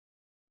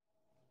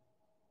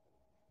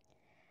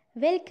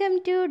Welcome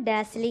to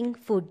dazzling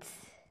foods.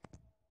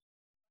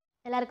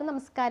 എല്ലാവർക്കും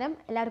നമസ്കാരം.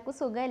 എല്ലാവർക്കും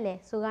സുഖമല്ലേ?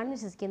 സുഖമാണെന്ന്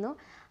വിശ്വസിക്കുന്നു.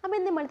 അപ്പോൾ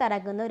ഇന്ന് നമ്മൾ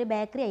തയ്യാറാക്കുന്ന ഒരു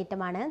ബേക്കറി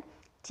ഐറ്റമാണ്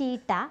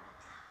ചീട്ട.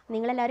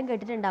 നിങ്ങളെല്ലാവരും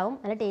കേട്ടിട്ടുണ്ടാവും.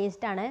 നല്ല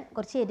ടേസ്റ്റാണ്.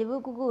 കുറച്ച്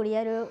എരിവ്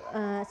കൂടിയ ഒരു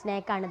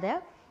സ്നാക്കാണിത്.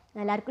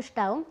 എല്ലാവർക്കും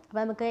ഇഷ്ടമാവും.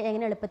 അപ്പോൾ നമുക്ക്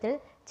എങ്ങനെ എളുപ്പത്തിൽ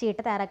ചീട്ട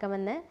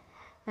തയ്യാറാക്കാമെന്ന്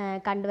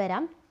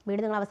കണ്ടുവരാം.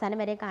 വീഡിയോ നിങ്ങൾ അവസാനം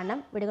വരെ കാണണം.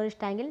 വീഡിയോകൾ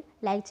ഇഷ്ടമെങ്കിൽ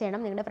ലൈക്ക് ചെയ്യണം.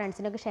 നിങ്ങളുടെ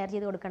ഫ്രണ്ട്സിനൊക്കെ ഷെയർ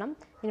ചെയ്ത് കൊടുക്കണം.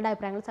 നിങ്ങളുടെ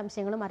അഭിപ്രായങ്ങളും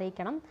സംശയങ്ങളും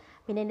അറിയിക്കണം.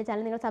 പിന്നെ എൻ്റെ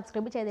ചാനൽ നിങ്ങൾ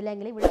സബ്സ്ക്രൈബ്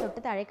ചെയ്തില്ലെങ്കിൽ ഇവിടെ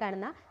തൊട്ട് താഴെ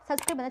കാണുന്ന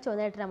സബ്സ്ക്രൈബ് എന്ന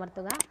ചോദ്യമായിട്ട്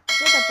അമർത്തുക.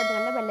 അതിന് തൊട്ടടുത്ത്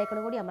കണ്ട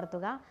ബെല്ലൈക്കണും കൂടി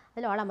അമർത്തുക.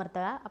 അതിൽ ഓൾ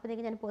അമർത്തുക. അപ്പോൾ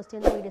നിങ്ങൾക്ക് ഞാൻ പോസ്റ്റ്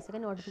ചെയ്യുന്ന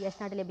വീഡിയോസൊക്കെ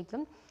നോട്ടിഫിക്കേഷനായിട്ട്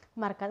ലഭിക്കും.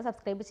 മറക്കാതെ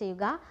സബ്സ്ക്രൈബ്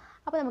ചെയ്യുക.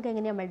 അപ്പോൾ നമുക്ക്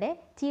എങ്ങനെ നമ്മളുടെ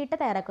ചീട്ട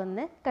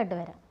തയ്യാറാക്കുന്നത്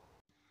കണ്ടുവരാം.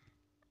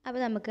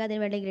 അപ്പോൾ നമുക്ക്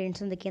അതിന് വേണ്ട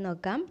ഇൻഗ്രീഡിയൻസ് എന്തൊക്കെയാണ്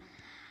നോക്കാം.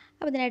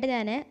 അപ്പോൾ ഇതിനായിട്ട്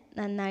ഞാൻ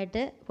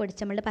നന്നായിട്ട്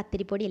പൊടിച്ച നമ്മളുടെ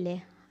പത്തിരിപ്പൊടി ഇല്ലേ,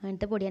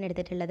 അങ്ങനത്തെ പൊടിയാണ്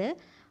എടുത്തിട്ടുള്ളത്.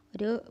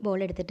 ഒരു ബോൾ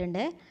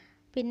എടുത്തിട്ടുണ്ട്.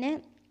 പിന്നെ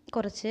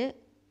കുറച്ച്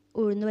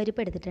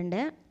ഉഴുന്നുപരിപ്പ്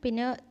എടുത്തിട്ടുണ്ട്.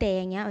 പിന്നെ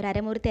തേങ്ങ, ഒരു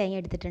അരമുറി തേങ്ങ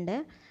എടുത്തിട്ടുണ്ട്.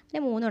 പിന്നെ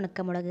 3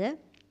 ഉണക്കമുളക്,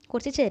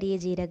 കുറച്ച് ചെറിയ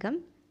ജീരകം,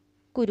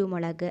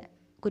 കുരുമുളക്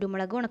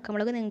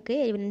ഉണക്കമുളക് നിങ്ങൾക്ക്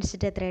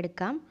എരിവിനനുസരിച്ചിട്ട് എത്ര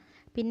എടുക്കാം.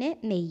 പിന്നെ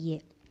നെയ്യ്.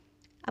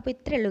 അപ്പോൾ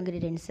ഇത്രയേ ഉള്ളൂ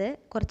ഇൻഗ്രീഡിയൻസ്.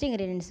 കുറച്ച്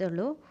ഇൻഗ്രീഡിയൻസേ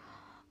ഉള്ളൂ.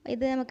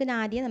 ഇത്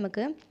ആദ്യം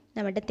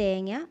നമ്മുടെ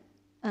തേങ്ങ,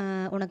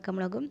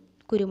 ഉണക്കമുളകും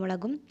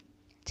കുരുമുളകും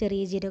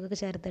ചെറിയ ജീരകമൊക്കെ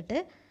ചേർത്തിട്ട്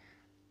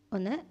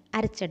ഒന്ന്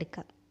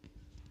അരച്ചെടുക്കാം.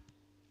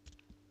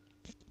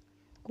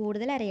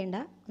 കൂടുതൽ അരയേണ്ട,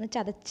 ഒന്ന്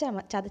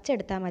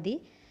ചതച്ചെടുത്താൽ മതി.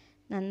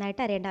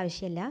 നന്നായിട്ട് അരയേണ്ട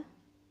ആവശ്യമില്ല.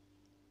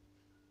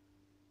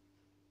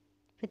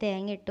 ഇപ്പോൾ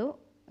തേങ്ങ ഇട്ടു.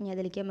 ഇനി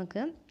അതിലേക്ക്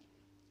നമുക്ക്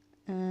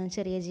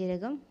ചെറിയ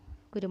ജീരകം,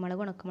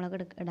 കുരുമുളക്, ഉണക്കമുളക്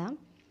ഇടാം.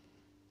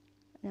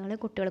 നിങ്ങൾ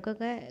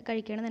കുട്ടികൾക്കൊക്കെ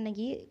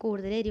കഴിക്കണമെന്നുണ്ടെങ്കിൽ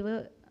കൂടുതൽ എരിവ്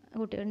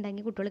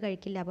കുട്ടികളുണ്ടെങ്കിൽ കുട്ടികൾ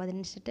കഴിക്കില്ല. അപ്പോൾ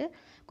അതിനനുസരിച്ചിട്ട്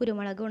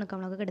കുരുമുളക്,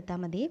 ഉണക്കമുളകൊക്കെ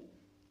എടുത്താൽ മതി.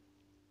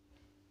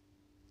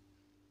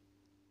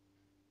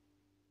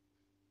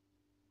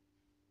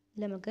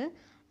 ഇതിൽ നമുക്ക്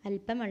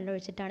അല്പം വെള്ളം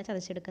ഒഴിച്ചിട്ടാണ്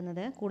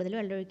ചതച്ചെടുക്കുന്നത്. കൂടുതൽ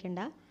വെള്ളം ഒഴിക്കേണ്ട.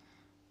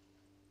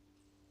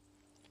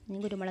 ഞാൻ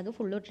കുരുമുളക്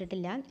ഫുള്ള്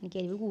ഇട്ടിട്ടില്ല. എനിക്ക്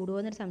എരിവ് കൂടുമോ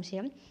എന്നൊരു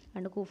സംശയം,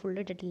 അതുകൊണ്ട്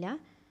ഫുള്ള് ഇട്ടിട്ടില്ല.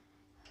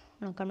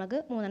 ഉണക്കമുളക്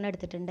 3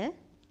 എടുത്തിട്ടുണ്ട്.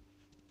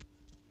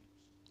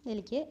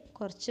 ഇതിലേക്ക്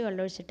കുറച്ച്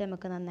വെള്ളം ഒഴിച്ചിട്ട്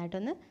നമുക്ക്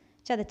നന്നായിട്ടൊന്ന്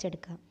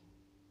ചതച്ചെടുക്കാം.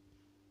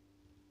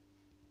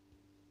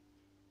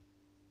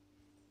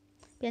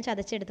 ഞാൻ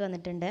ചതച്ചെടുത്ത്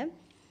വന്നിട്ടുണ്ട്.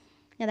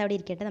 അതവിടെ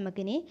ഇരിക്കട്ടെ.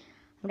 നമുക്കിനി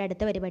നമ്മുടെ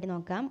അടുത്ത പരിപാടി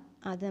നോക്കാം.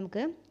 അത്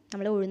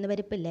നമ്മൾ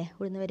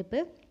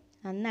ഉഴുന്നുപരിപ്പ്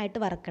നന്നായിട്ട്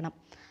വറക്കണം.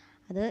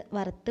 അത്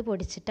വറുത്ത്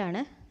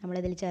പൊടിച്ചിട്ടാണ്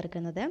നമ്മളിതിൽ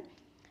ചേർക്കുന്നത്.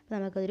 അപ്പോൾ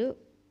നമുക്കൊരു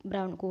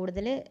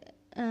കൂടുതൽ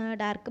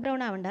ഡാർക്ക്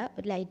ബ്രൗൺ ആവണ്ട,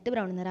 ഒരു ലൈറ്റ്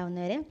ബ്രൗൺ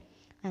നിറാവുന്നവരെ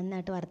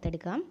നന്നായിട്ട്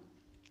വറുത്തെടുക്കാം.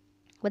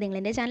 അപ്പോൾ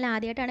നിങ്ങളെൻ്റെ ചാനൽ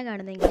ആദ്യമായിട്ടാണ്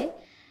കാണുന്നതെങ്കിൽ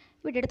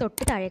വീഡിയോയുടെ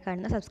തൊട്ട് താഴെ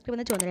കാണുന്ന സബ്സ്ക്രൈബ്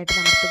എന്ന ചുവന്നിലായിട്ട്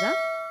അമർത്തുക.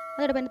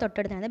 അതോടൊപ്പം തന്നെ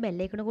തൊട്ടടുത്താണ്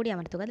ബെല്ലൈക്കണും കൂടി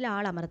അമർത്തുക. അതിൽ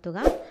ആൾ അമർത്തുക.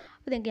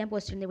 അപ്പോൾ നിങ്ങൾക്ക് ഞാൻ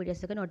പോസ്റ്റ് ചെയ്യുന്ന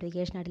വീഡിയോസൊക്കെ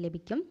നോട്ടിഫിക്കേഷനായിട്ട്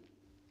ലഭിക്കും.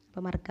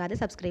 അപ്പോൾ മറക്കാതെ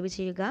സബ്സ്ക്രൈബ്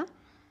ചെയ്യുക.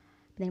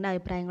 നിങ്ങളുടെ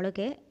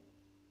അഭിപ്രായങ്ങളൊക്കെ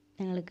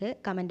ഞങ്ങൾക്ക്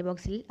കമൻറ്റ്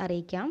ബോക്സിൽ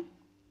അറിയിക്കാം.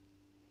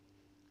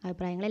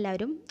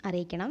 അഭിപ്രായങ്ങളെല്ലാവരും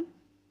അറിയിക്കണം.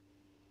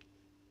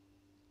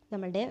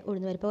 നമ്മളുടെ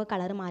ഉഴുന്നുപരിപ്പൊക്കെ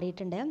കളർ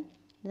മാറിയിട്ടുണ്ട്.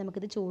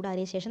 നമുക്കിത്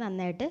ചൂടാറിയ ശേഷം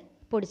നന്നായിട്ട്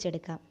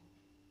പൊടിച്ചെടുക്കാം.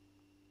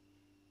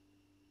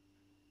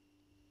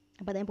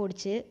 അപ്പോൾ അത്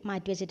പൊടിച്ച്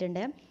മാറ്റി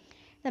വെച്ചിട്ടുണ്ട്.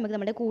 നമുക്ക്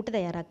നമ്മുടെ കൂട്ട്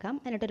തയ്യാറാക്കാം.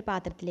 അതിനായിട്ടൊരു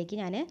പാത്രത്തിലേക്ക്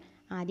ഞാൻ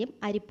ആദ്യം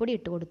അരിപ്പൊടി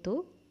ഇട്ട് കൊടുത്തു.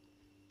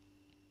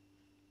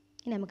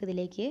 ഇനി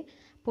നമുക്കിതിലേക്ക്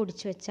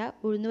പൊടിച്ച് വെച്ച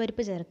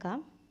ഉഴുന്നുപരിപ്പ് ചേർക്കാം.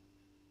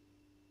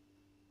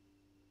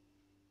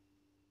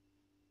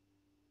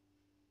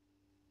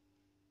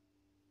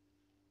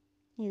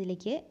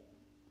 ഇതിലേക്ക്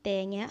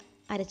തേങ്ങ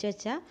അരച്ച്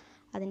വെച്ച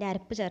അതിൻ്റെ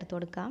അരപ്പ് ചേർത്ത്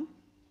കൊടുക്കാം.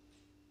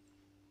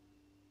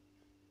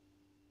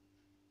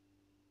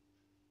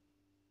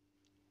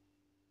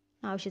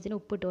 ആവശ്യത്തിന്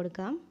ഉപ്പിട്ട്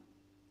കൊടുക്കാം.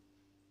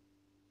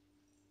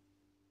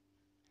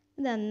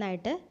 ഇത്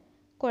നന്നായിട്ട്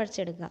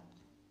കുഴച്ചെടുക്കുക.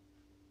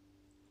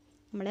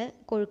 നമ്മൾ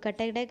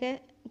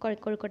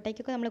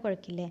കൊഴുക്കട്ടയ്ക്കൊക്കെ നമ്മൾ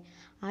കുഴക്കില്ലേ,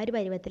 ആ ഒരു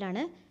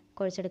പരുവത്തിലാണ്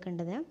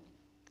കുഴച്ചെടുക്കേണ്ടത്.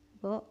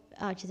 അപ്പോൾ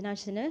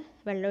ആവശ്യത്തിന്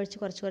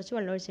കുറച്ച്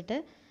വെള്ളം ഒഴിച്ചിട്ട്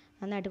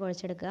നന്നായിട്ട്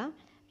കുഴച്ചെടുക്കുക.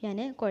 ഞാൻ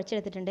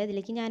കുഴച്ചെടുത്തിട്ടുണ്ട്.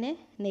 ഇതിലേക്ക് ഞാൻ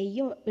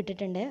നെയ്യും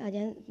ഇട്ടിട്ടുണ്ട്. അത്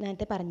ഞാൻ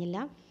നേരത്തെ പറഞ്ഞില്ല.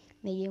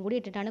 നെയ്യും കൂടി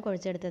ഇട്ടിട്ടാണ്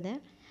കുഴച്ചെടുത്തത്.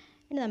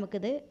 ഇനി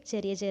നമുക്കിത്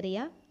ചെറിയ ചെറിയ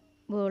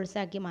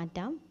ബോൾസാക്കി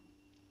മാറ്റാം.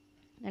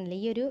 നല്ല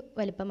ഈ ഒരു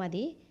വലുപ്പം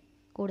മതി,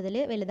 കൂടുതൽ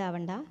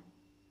വലുതാവണ്ട.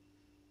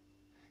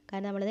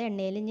 കാരണം നമ്മളിത്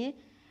എണ്ണയിൽ ഇനി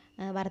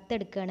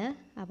വറുത്തെടുക്കുകയാണ്.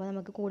 അപ്പോൾ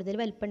നമുക്ക് കൂടുതൽ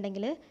വലുപ്പം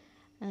ഉണ്ടെങ്കിൽ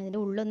അതിൻ്റെ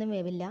ഉള്ളൊന്നും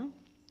വേവില്ല.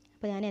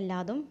 അപ്പോൾ ഞാൻ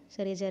എല്ലാതും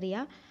ചെറിയ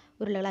ചെറിയ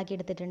ഉരുളകളാക്കി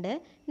എടുത്തിട്ടുണ്ട്.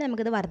 ഇനി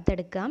നമുക്കിത്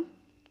വറുത്തെടുക്കാം.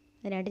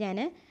 അതിനായിട്ട് ഞാൻ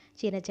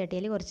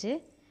ചീനച്ചട്ടിയിൽ കുറച്ച്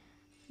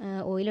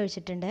ഓയിൽ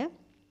ഒഴിച്ചിട്ടുണ്ട്.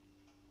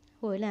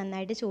 ഓയിൽ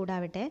നന്നായിട്ട്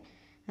ചൂടാവട്ടെ.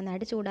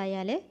 നന്നായിട്ട്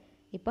ചൂടായാൽ,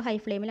 ഇപ്പോൾ ഹൈ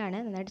ഫ്ലെയിമിലാണ്,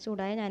 നന്നായിട്ട്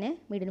ചൂടായാൽ ഞാൻ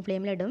മീഡിയം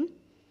ഫ്ലെയിമിലിടും.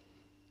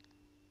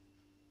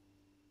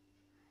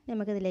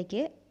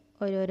 നമുക്കിതിലേക്ക്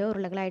ഓരോരോ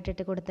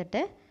ഉരുളകളായിട്ടിട്ട്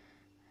കൊടുത്തിട്ട്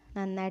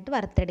നന്നായിട്ട്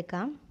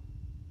വറുത്തെടുക്കാം.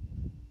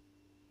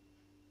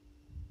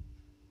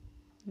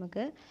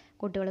 നമുക്ക്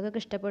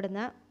കുട്ടികൾക്കൊക്കെ ഇഷ്ടപ്പെടുന്ന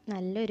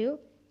നല്ലൊരു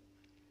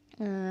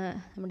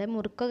നമ്മുടെ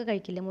മുറുക്കൊക്കെ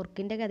കഴിക്കില്ലേ,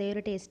 മുറുക്കിൻ്റെ അതേ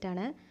ഒരു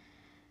ടേസ്റ്റാണ്.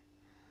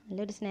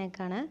 നല്ലൊരു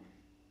സ്നാക്കാണ്.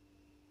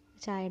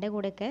 ചായയുടെ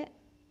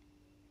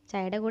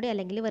കൂടെ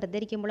അല്ലെങ്കിൽ വെറുതെ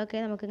ഇരിക്കുമ്പോഴൊക്കെ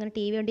നമുക്കിങ്ങനെ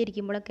TV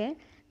കണ്ടിരിക്കുമ്പോഴൊക്കെ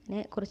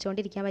ഇങ്ങനെ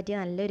കുറിച്ചുകൊണ്ടിരിക്കാൻ പറ്റിയ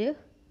നല്ലൊരു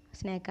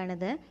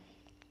സ്നാക്കാണിത്.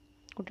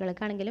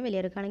 കുട്ടികൾക്കാണെങ്കിലും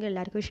വലിയവർക്കാണെങ്കിലും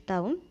എല്ലാവർക്കും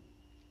ഇഷ്ടമാവും.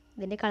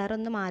 ഇതിൻ്റെ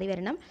കളറൊന്ന് മാറി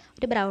വരണം.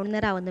 ഒരു ബ്രൗൺ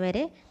നിറാവുന്ന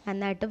വരെ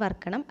നന്നായിട്ട്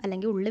വറുക്കണം,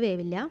 അല്ലെങ്കിൽ ഉള്ളു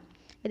വേവില്ല.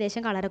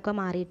 ഏകദേശം കളറൊക്കെ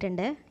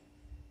മാറിയിട്ടുണ്ട്.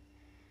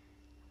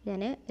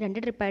 ഞാൻ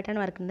 2 ട്രിപ്പായിട്ടാണ്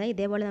വറുക്കുന്നത്.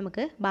 ഇതേപോലെ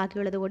നമുക്ക്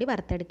ബാക്കിയുള്ളത് കൂടി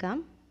വറുത്തെടുക്കാം.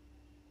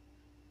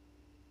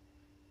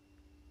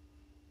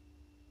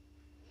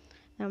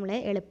 നമ്മൾ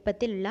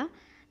എളുപ്പത്തിലുള്ള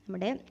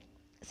നമ്മുടെ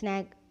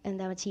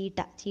സ്നാക്ക്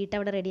ചീട്ട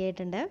ഇവിടെ റെഡി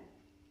ആയിട്ടുണ്ട്.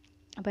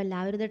 അപ്പോൾ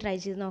എല്ലാവരും ഇത് ട്രൈ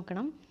ചെയ്ത്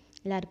നോക്കണം.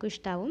 എല്ലാവർക്കും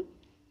ഇഷ്ടമാവും.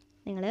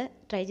 നിങ്ങൾ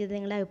ട്രൈ ചെയ്ത്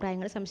നിങ്ങളുടെ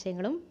അഭിപ്രായങ്ങളും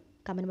സംശയങ്ങളും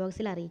കമൻറ്റ്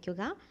ബോക്സിൽ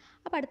അറിയിക്കുക.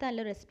 അപ്പോൾ അടുത്ത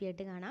നല്ലൊരു റെസിപ്പി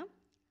ആയിട്ട് കാണാം.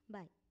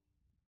 ബൈ.